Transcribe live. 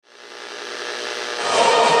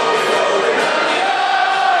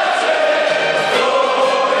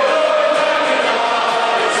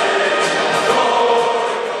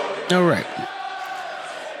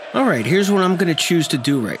right, here's what I'm going to choose to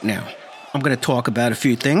do right now. I'm going to talk about a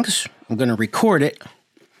few things. I'm going to record it.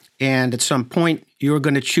 And at some point, you're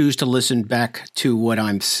going to choose to listen back to what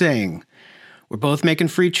I'm saying. We're both making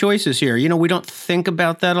free choices here. You know, we don't think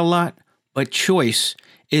about that a lot, but choice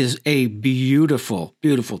is a beautiful,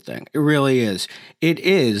 beautiful thing. It really is. It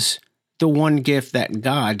is the one gift that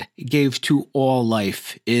God gave to all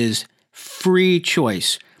life is free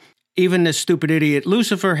choice. Even this stupid idiot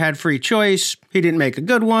Lucifer had free choice. He didn't make a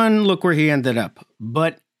good one. Look where he ended up.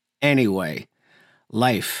 But anyway,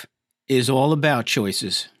 life is all about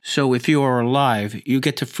choices. So if you are alive, you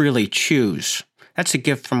get to freely choose. That's a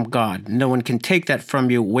gift from God. No one can take that from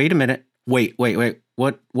you. Wait a minute. Wait.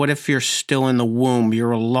 What if you're still in the womb?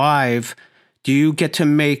 You're alive. Do you get to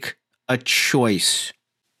make a choice?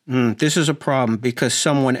 This is a problem because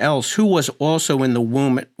someone else who was also in the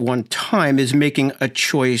womb at one time is making a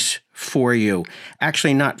choice for you.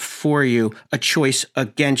 Actually, not for you, a choice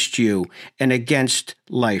against you and against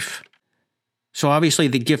life. So obviously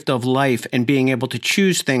the gift of life and being able to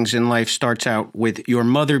choose things in life starts out with your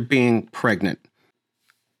mother being pregnant.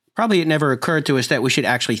 Probably it never occurred to us that we should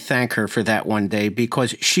actually thank her for that one day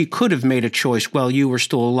because she could have made a choice while you were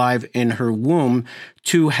still alive in her womb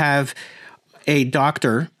to have a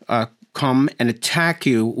doctor come and attack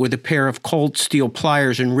you with a pair of cold steel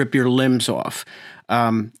pliers and rip your limbs off.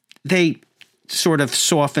 They sort of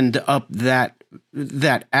softened up that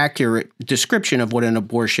accurate description of what an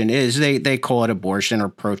abortion is. They call it abortion or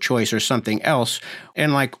pro-choice or something else.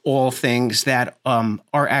 And like all things that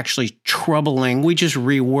are actually troubling, we just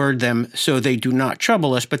reword them so they do not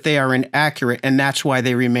trouble us, but they are inaccurate, and that's why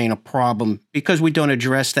they remain a problem, because we don't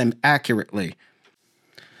address them accurately.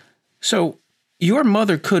 So your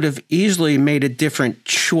mother could have easily made a different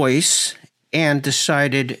choice and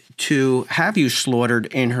decided to have you slaughtered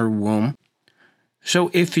in her womb. So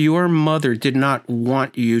if your mother did not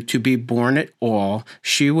want you to be born at all,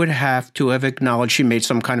 she would have to have acknowledged she made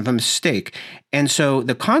some kind of a mistake. And so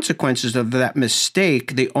the consequences of that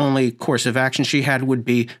mistake, the only course of action she had would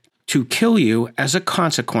be to kill you as a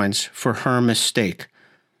consequence for her mistake.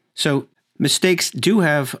 So mistakes do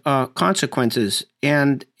have consequences.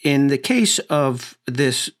 And in the case of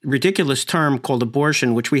this ridiculous term called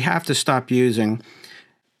abortion, which we have to stop using,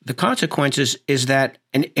 the consequences is that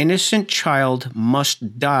an innocent child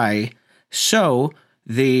must die so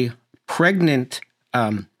the pregnant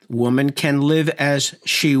woman can live as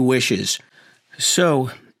she wishes. So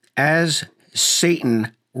as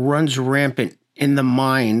Satan runs rampant in the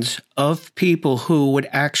minds of people who would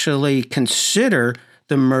actually consider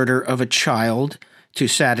the murder of a child to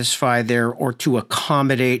satisfy or to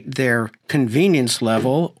accommodate their convenience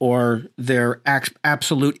level or their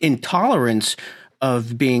absolute intolerance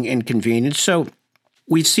of being inconvenienced. So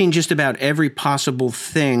we've seen just about every possible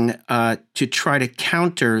thing to try to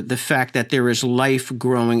counter the fact that there is life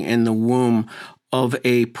growing in the womb of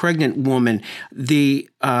a pregnant woman. This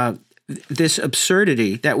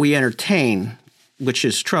absurdity that we entertain, which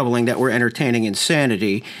is troubling that we're entertaining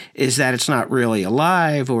insanity, is that it's not really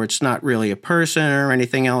alive or it's not really a person or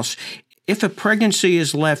anything else. If a pregnancy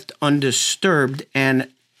is left undisturbed and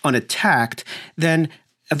unattacked, then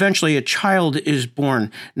eventually a child is born,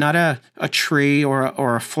 not a tree or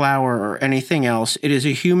a flower or anything else. It is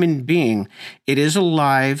a human being. It is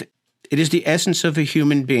alive. It is the essence of a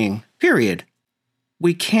human being, period.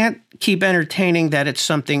 We can't keep entertaining that it's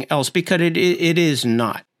something else because it is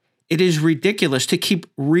not. It is ridiculous to keep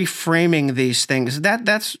reframing these things.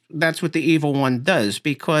 That's what the evil one does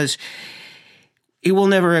because he will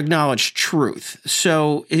never acknowledge truth.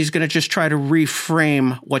 So he's going to just try to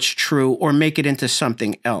reframe what's true or make it into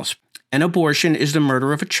something else. An abortion is the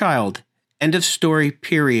murder of a child. End of story,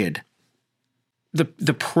 period. The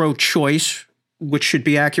pro-choice, which should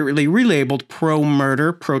be accurately relabeled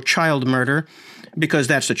pro-murder, pro-child murder, because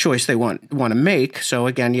that's the choice they want to make. So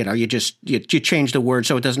again, you change the word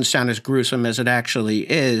so it doesn't sound as gruesome as it actually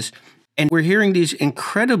is. And we're hearing these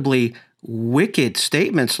incredibly wicked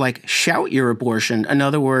statements like shout your abortion. In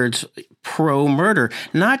other words, pro-murder,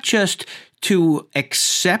 not just to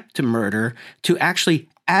accept murder, to actually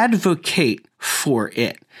advocate for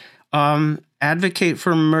it. Advocate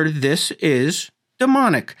for murder. This is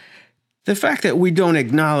demonic. The fact that we don't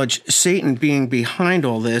acknowledge Satan being behind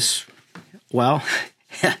all this, well,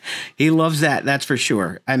 he loves that, that's for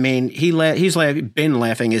sure. I mean, he's been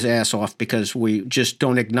laughing his ass off because we just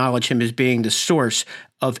don't acknowledge him as being the source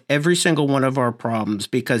of every single one of our problems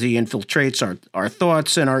because he infiltrates our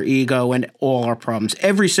thoughts and our ego and all our problems.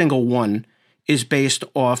 Every single one is based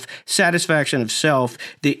off satisfaction of self,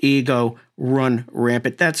 the ego run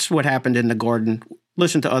rampant. That's what happened in the garden.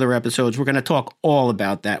 Listen to other episodes. We're going to talk all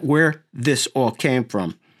about that, where this all came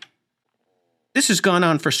from. This has gone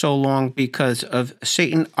on for so long because of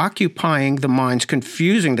Satan occupying the minds,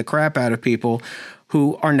 confusing the crap out of people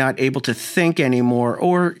who are not able to think anymore,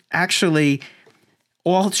 or actually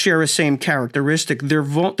all share a same characteristic.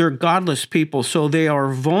 They're godless people, so they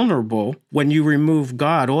are vulnerable. When you remove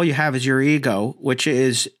God, all you have is your ego, which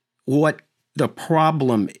is what the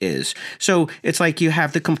problem is. So it's like you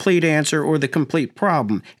have the complete answer or the complete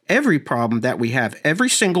problem. Every problem that we have, every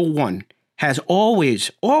single one, has always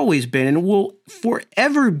been and will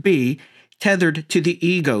forever be tethered to the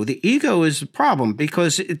ego. The ego is the problem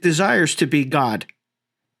because it desires to be God,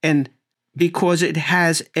 and because it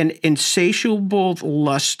has an insatiable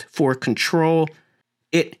lust for control.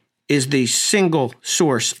 It is the single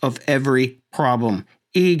source of every problem.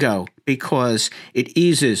 Ego, because it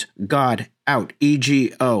eases God out.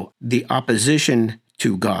 EGO, the opposition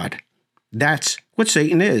to God. That's what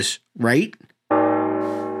Satan is, right?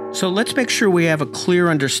 So let's make sure we have a clear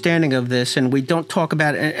understanding of this and we don't talk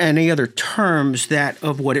about any other terms that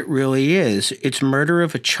of what it really is. It's murder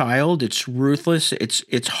of a child. It's ruthless.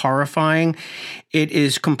 It's horrifying. It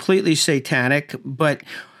is completely satanic. But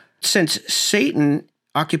since Satan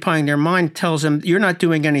occupying their mind tells them you're not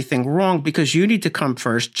doing anything wrong because you need to come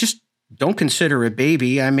first, just don't consider a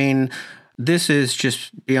baby. I mean, this is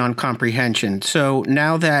just beyond comprehension. So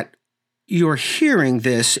now that you're hearing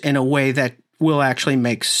this in a way that will actually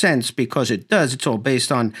make sense, because it does. It's all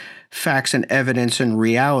based on facts and evidence and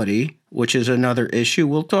reality, which is another issue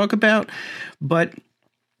we'll talk about. But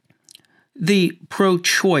the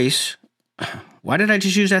pro-choice, why did I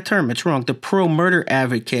just use that term? It's wrong. The pro-murder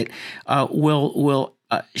advocate will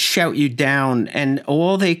shout you down, and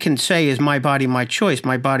all they can say is my body, my choice,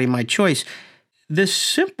 my body, my choice. The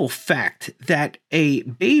simple fact that a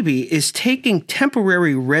baby is taking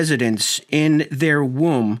temporary residence in their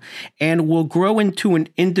womb and will grow into an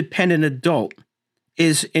independent adult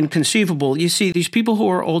is inconceivable. You see, these people who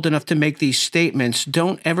are old enough to make these statements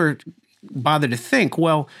don't ever bother to think,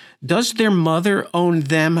 well, does their mother own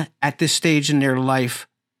them at this stage in their life?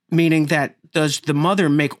 Meaning that does the mother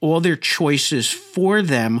make all their choices for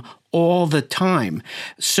them all the time?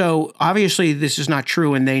 So obviously this is not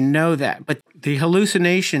true and they know that, but the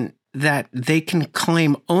hallucination that they can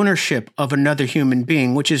claim ownership of another human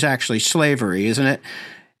being, which is actually slavery, isn't it?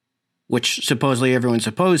 Which supposedly everyone's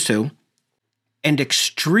opposed to, and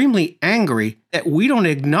extremely angry that we don't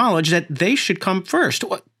acknowledge that they should come first.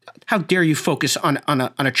 How dare you focus on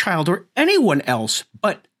a child or anyone else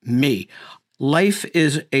but me? Life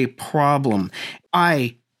is a problem.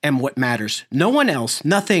 I am what matters. No one else,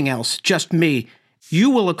 nothing else, just me.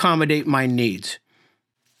 You will accommodate my needs.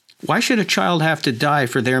 Why should a child have to die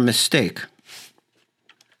for their mistake?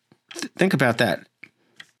 Think about that.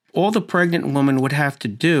 All the pregnant woman would have to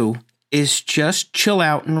do is just chill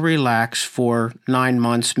out and relax for 9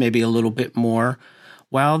 months, maybe a little bit more,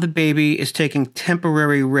 while the baby is taking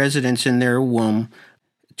temporary residence in their womb.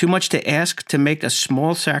 Too much to ask to make a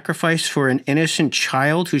small sacrifice for an innocent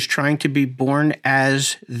child who's trying to be born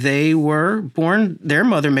as they were born. Their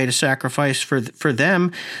mother made a sacrifice for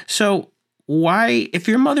them. So why, if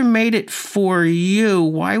your mother made it for you,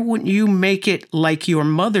 why wouldn't you make it like your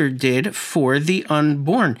mother did for the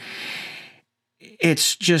unborn?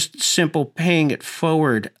 It's just simple paying it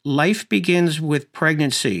forward. Life begins with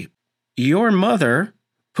pregnancy. Your mother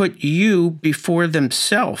put you before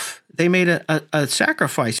themselves. They made a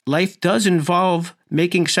sacrifice. Life does involve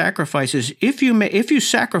making sacrifices. If you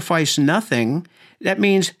sacrifice nothing, that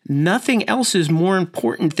means nothing else is more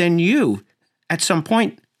important than you. At some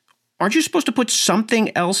point, aren't you supposed to put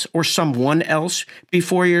something else or someone else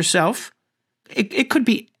before yourself? It could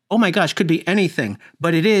be, oh my gosh, could be anything.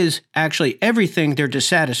 But it is actually everything. They're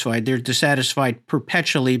dissatisfied. They're dissatisfied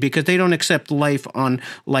perpetually because they don't accept life on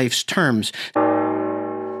life's terms.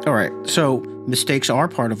 All right, so mistakes are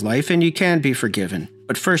part of life and you can be forgiven.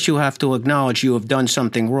 But first you have to acknowledge you have done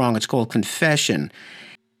something wrong. It's called confession.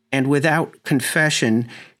 And without confession,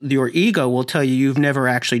 your ego will tell you you've never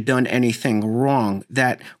actually done anything wrong,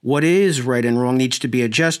 that what is right and wrong needs to be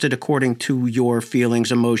adjusted according to your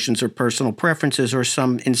feelings, emotions, or personal preferences, or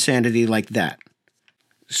some insanity like that.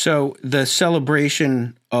 So the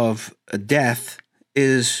celebration of death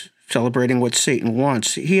is celebrating what Satan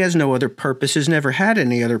wants. He has no other purpose, has never had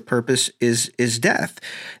any other purpose, is death.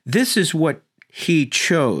 This is what he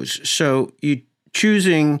chose. So you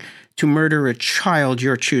choosing to murder a child,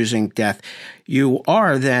 you're choosing death. You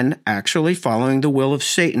are then actually following the will of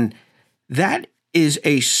Satan. That is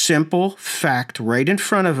a simple fact right in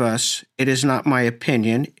front of us. It is not my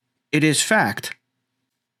opinion. It is fact.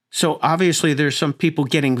 So obviously there's some people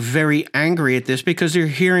getting very angry at this because they're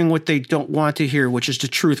hearing what they don't want to hear, which is the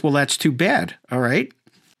truth. Well, that's too bad, all right?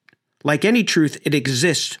 Like any truth, it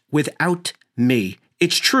exists without me.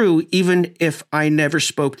 It's true even if I never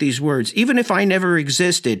spoke these words. Even if I never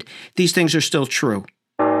existed, these things are still true.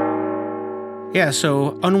 Yeah,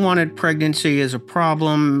 so unwanted pregnancy is a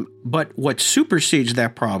problem, but what supersedes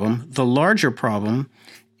that problem, the larger problem,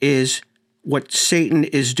 is what Satan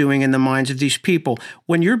is doing in the minds of these people.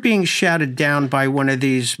 When you're being shouted down by one of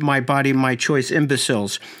these my body, my choice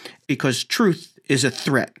imbeciles, because truth is a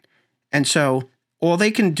threat. And so all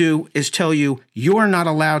they can do is tell you, you're not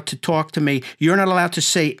allowed to talk to me. You're not allowed to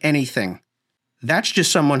say anything. That's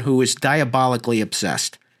just someone who is diabolically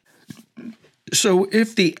obsessed. So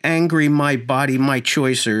if the angry my body, my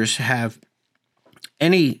choicers have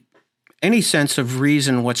any sense of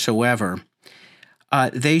reason whatsoever,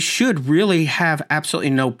 they should really have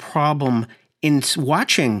absolutely no problem in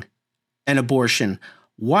watching an abortion.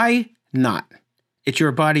 Why not? It's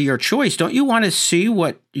your body, your choice. Don't you want to see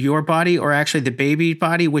what your body, or actually the baby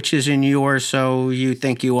body, which is in yours, so you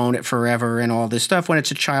think you own it forever and all this stuff, when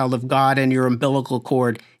it's a child of God and your umbilical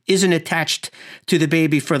cord isn't attached to the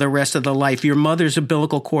baby for the rest of the life. Your mother's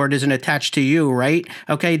umbilical cord isn't attached to you, right?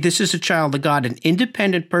 Okay, this is a child of God, an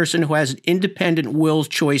independent person who has an independent will,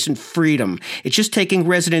 choice, and freedom. It's just taking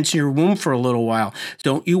residence in your womb for a little while.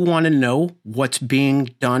 Don't you want to know what's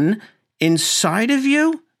being done inside of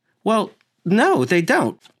you? Well, no, they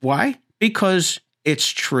don't. Why? Because it's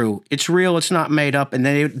true. It's real. It's not made up. And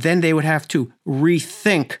then they would have to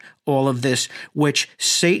rethink all of this, which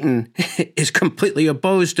Satan is completely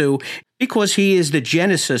opposed to, because he is the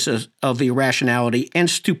genesis of irrationality and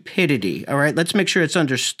stupidity. All right, let's make sure it's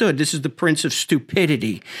understood. This is the prince of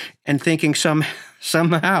stupidity, and thinking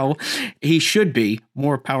somehow he should be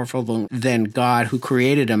more powerful than God who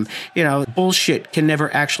created him. You know, bullshit can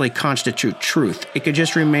never actually constitute truth. It could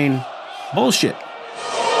just remain bullshit.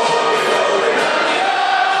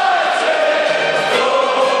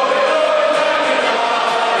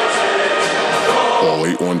 Call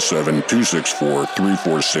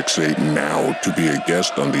 817-264-3468 now to be a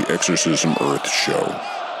guest on the Exorcism Earth show.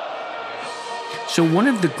 So one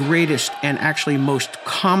of the greatest and actually most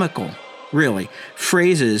comical, really,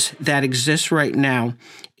 phrases that exists right now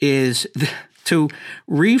is to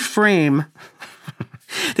reframe.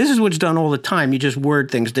 This is what's done all the time. You just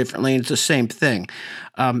word things differently, and it's the same thing.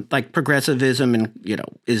 Like progressivism and,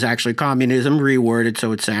 is actually communism reworded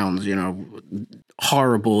so it sounds,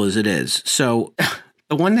 horrible as it is. So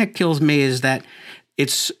the one that kills me is that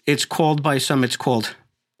it's called by some, it's called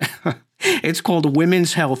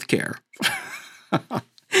women's health care.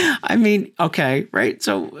 I mean, okay, right?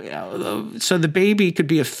 So the baby could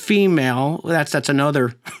be a female. That's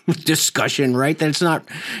another discussion, right? That it's not,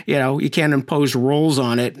 you can't impose roles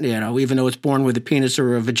on it, even though it's born with a penis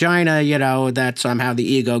or a vagina, that somehow the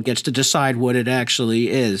ego gets to decide what it actually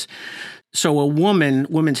is. So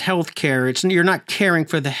woman's health care, you're not caring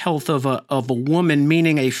for the health of a woman,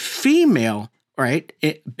 meaning a female, right?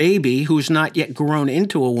 Baby who's not yet grown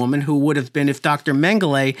into a woman, who would have been if Dr.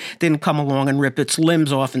 Mengele didn't come along and rip its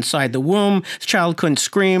limbs off inside the womb. The child couldn't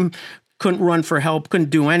scream, couldn't run for help, couldn't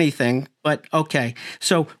do anything. But okay,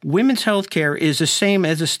 so women's health care is the same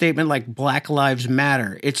as a statement like Black Lives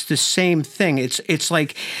Matter. It's the same thing. It's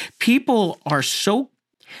like people are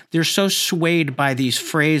they're so swayed by these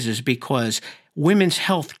phrases because women's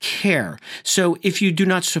health care. So if you do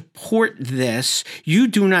not support this, you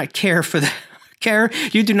do not care for the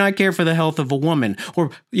you do not care for the health of a woman. Or,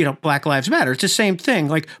 Black Lives Matter. It's the same thing.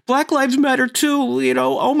 Like, Black Lives Matter too,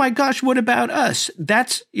 oh my gosh, what about us?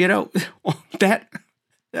 That's,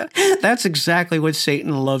 that's exactly what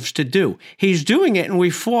Satan loves to do. He's doing it and we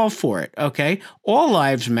fall for it, okay? All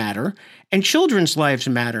lives matter, and children's lives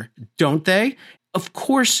matter, don't they? Of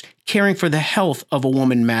course, caring for the health of a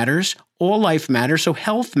woman matters. All life matters, so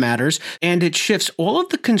health matters, and it shifts all of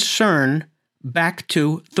the concern back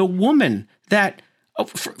to the woman. That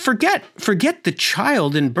forget the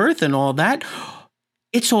child in birth and all that.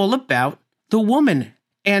 It's all about the woman.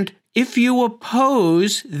 And if you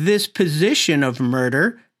oppose this position of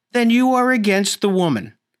murder, then you are against the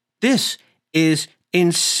woman. This is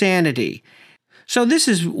insanity. So this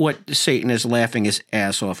is what Satan is laughing his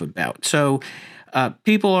ass off about. So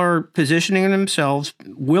people are positioning themselves,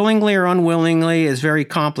 willingly or unwillingly, is very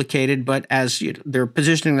complicated, but as they're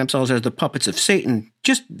positioning themselves as the puppets of Satan,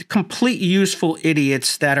 just complete useful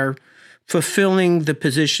idiots that are fulfilling the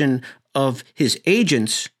position of his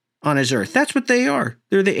agents on his earth. That's what they are.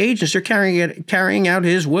 They're the agents. They're carrying out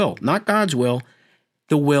his will, not God's will,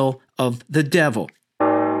 the will of the devil.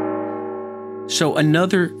 So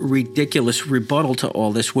another ridiculous rebuttal to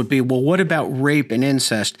all this would be, well, what about rape and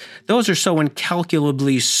incest? Those are so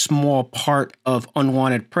incalculably small part of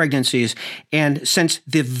unwanted pregnancies. And since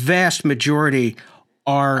the vast majority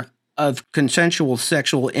are of consensual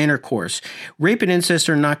sexual intercourse, rape and incest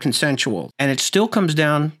are not consensual. And it still comes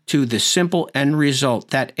down to the simple end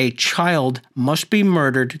result that a child must be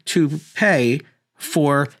murdered to pay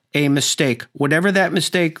for a mistake. Whatever that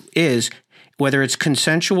mistake is, whether it's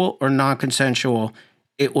consensual or non-consensual,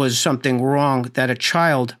 it was something wrong that a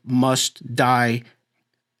child must die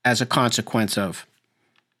as a consequence of.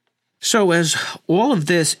 So as all of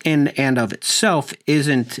this in and of itself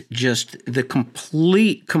isn't just the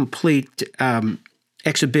complete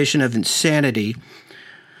exhibition of insanity,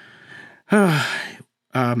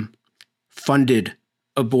 funded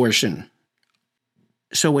abortion.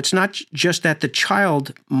 So it's not just that the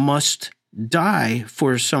child must die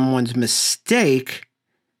for someone's mistake.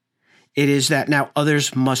 It is that now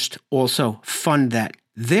others must also fund that.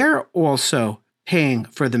 They're also paying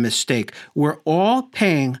for the mistake. We're all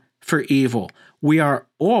paying for evil. We are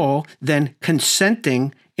all then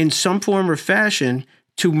consenting in some form or fashion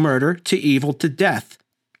to murder, to evil, to death.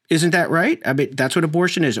 Isn't that right? I mean, that's what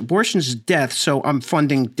abortion is. Abortion is death, so I'm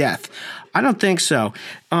funding death. I don't think so.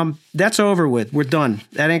 That's over with. We're done.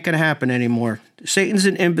 That ain't going to happen anymore. Satan's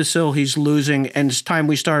an imbecile. He's losing, and it's time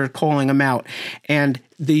we started calling him out. And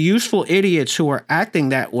the useful idiots who are acting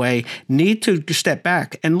that way need to step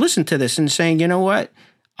back and listen to this and saying, you know what?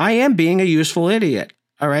 I am being a useful idiot.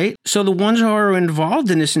 All right? So the ones who are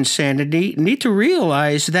involved in this insanity need to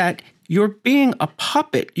realize that you're being a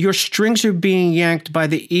puppet. Your strings are being yanked by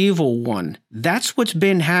the evil one. That's what's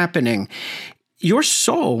been happening. Your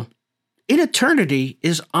soul in eternity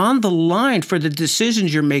is on the line for the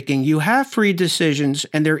decisions you're making. You have free decisions,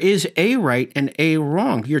 and there is a right and a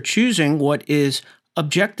wrong. You're choosing what is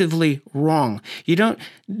objectively wrong.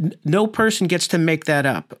 No person gets to make that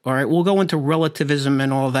up. All right. We'll go into relativism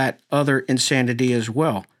and all that other insanity as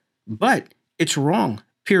well. But it's wrong,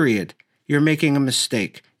 period. You're making a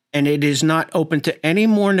mistake. And it is not open to any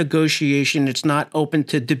more negotiation. It's not open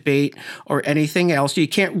to debate or anything else. You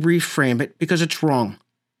can't reframe it because it's wrong.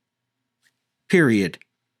 Period.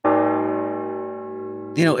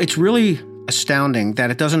 It's really astounding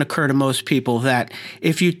that it doesn't occur to most people that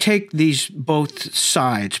if you take these both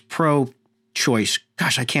sides, pro-choice,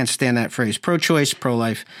 gosh, I can't stand that phrase, pro-choice,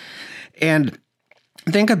 pro-life, and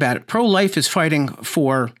think about it. Pro-life is fighting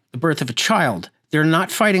for the birth of a child. They're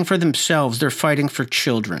not fighting for themselves. They're fighting for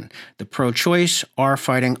children. The pro-choice are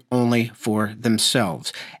fighting only for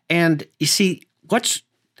themselves. And you see,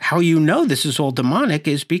 how you know this is all demonic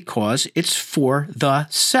is because it's for the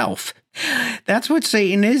self. That's what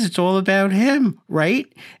Satan is. It's all about him,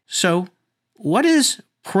 right? So what is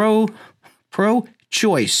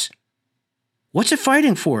pro-choice? What's it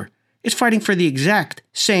fighting for? It's fighting for the exact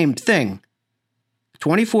same thing.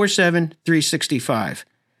 24/7, 365.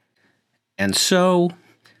 And so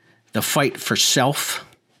the fight for self,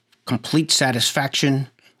 complete satisfaction,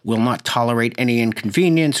 will not tolerate any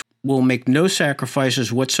inconvenience, will make no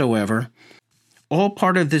sacrifices whatsoever. All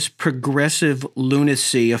part of this progressive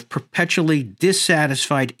lunacy of perpetually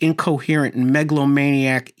dissatisfied, incoherent,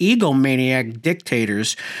 megalomaniac, egomaniac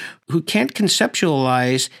dictators who can't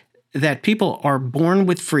conceptualize that people are born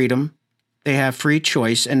with freedom. They have free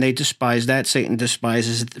choice, and they despise that. Satan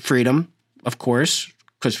despises freedom, of course,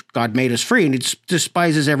 because God made us free, and he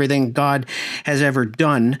despises everything God has ever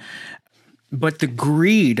done. But the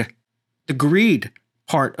greed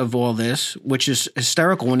part of all this, which is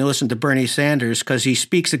hysterical when you listen to Bernie Sanders, because he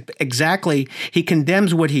speaks exactly, he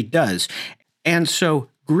condemns what he does. And so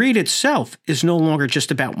greed itself is no longer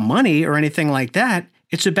just about money or anything like that.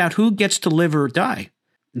 It's about who gets to live or die.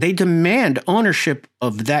 They demand ownership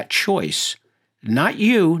of that choice. Not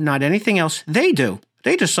you, not anything else. They do.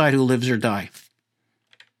 They decide who lives or dies.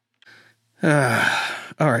 All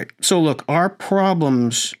right. So look, our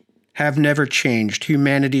problems have never changed.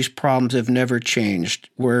 Humanity's problems have never changed.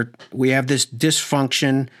 We have this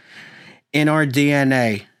dysfunction in our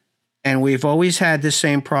DNA, and we've always had the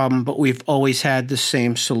same problem, but we've always had the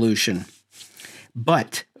same solution.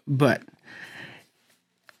 But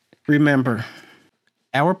remember,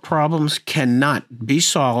 our problems cannot be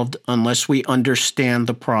solved unless we understand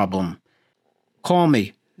the problem. Call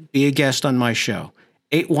me. Be a guest on my show.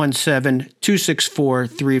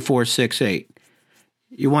 817-264-3468.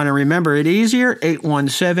 You want to remember it easier?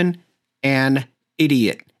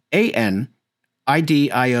 817-AN-IDIOT.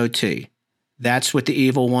 ANIDIOT. That's what the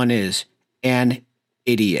evil one is. An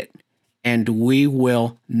idiot. And we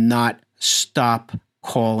will not stop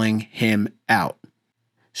calling him out.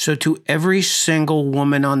 So to every single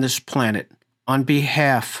woman on this planet, on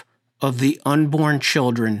behalf of the unborn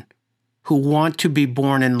children who want to be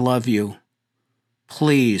born and love you,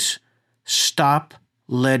 please stop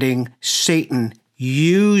letting Satan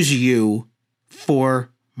use you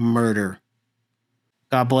for murder.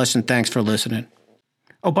 God bless and thanks for listening.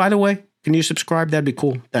 Oh, by the way, can you subscribe? That'd be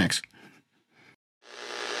cool. Thanks.